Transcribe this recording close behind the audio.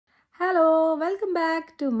Hello, welcome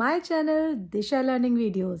back to my channel Disha Learning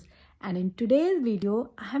Videos, and in today's video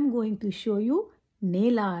I am going to show you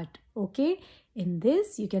nail art. Okay, in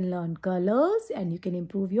this you can learn colors and you can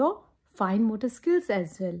improve your fine motor skills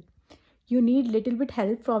as well. You need little bit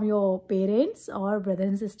help from your parents or brothers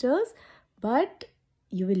and sisters, but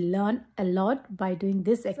you will learn a lot by doing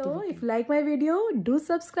this activity. So if you like my video, do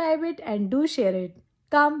subscribe it and do share it.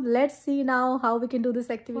 Come, let's see now how we can do this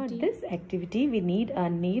activity. For this activity, we need a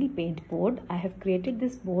nail paint board. I have created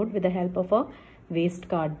this board with the help of a waste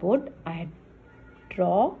cardboard. I had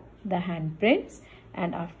draw the handprints,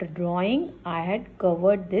 and after drawing, I had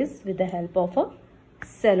covered this with the help of a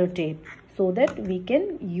sellotape so that we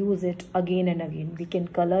can use it again and again. We can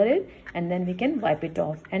color it and then we can wipe it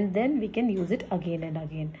off and then we can use it again and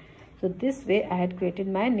again. So this way I had created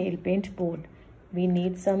my nail paint board. We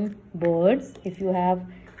need some birds. If you have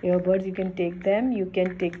earbuds, you can take them. You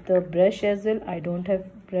can take the brush as well. I don't have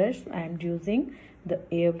brush. I am using the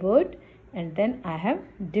earbud, and then I have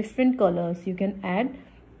different colors. You can add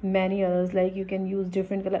many others, like you can use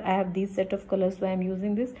different color. I have these set of colors, so I am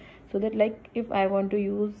using this, so that like if I want to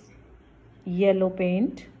use yellow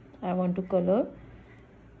paint, I want to color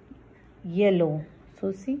yellow.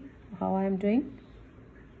 So see how I am doing.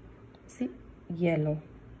 See, yellow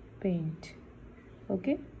paint.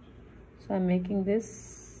 Okay, so I'm making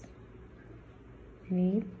this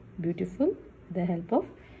nail beautiful with the help of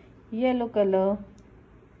yellow color.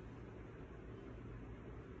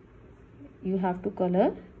 You have to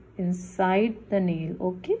color inside the nail,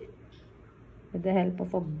 okay, with the help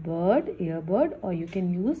of a bird, earbud, or you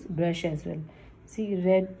can use brush as well. See,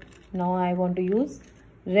 red. Now I want to use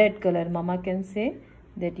red color. Mama can say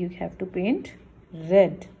that you have to paint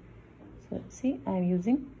red. So see, I'm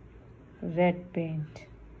using red paint.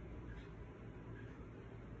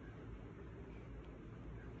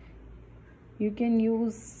 You can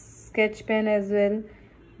use sketch pen as well,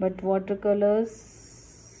 but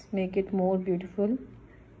watercolors make it more beautiful.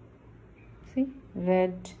 See,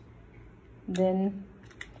 red, then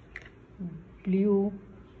blue.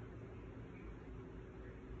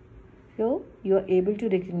 So you are able to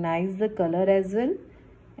recognize the color as well,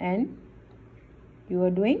 and you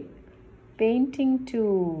are doing painting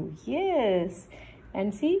too. Yes,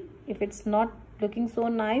 and see, if it's not looking so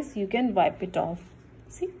nice, you can wipe it off.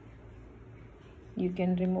 See, you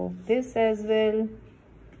can remove this as well,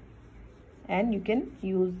 and you can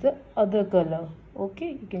use the other color.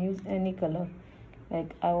 Okay, you can use any color,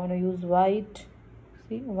 like I want to use white.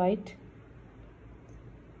 See, white.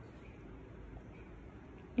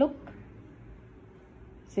 Look,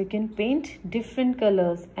 so you can paint different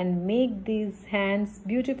colors and make these hands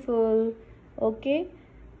beautiful. Okay,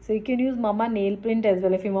 so you can use mama nail print as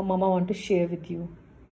well if your mama want to share with you.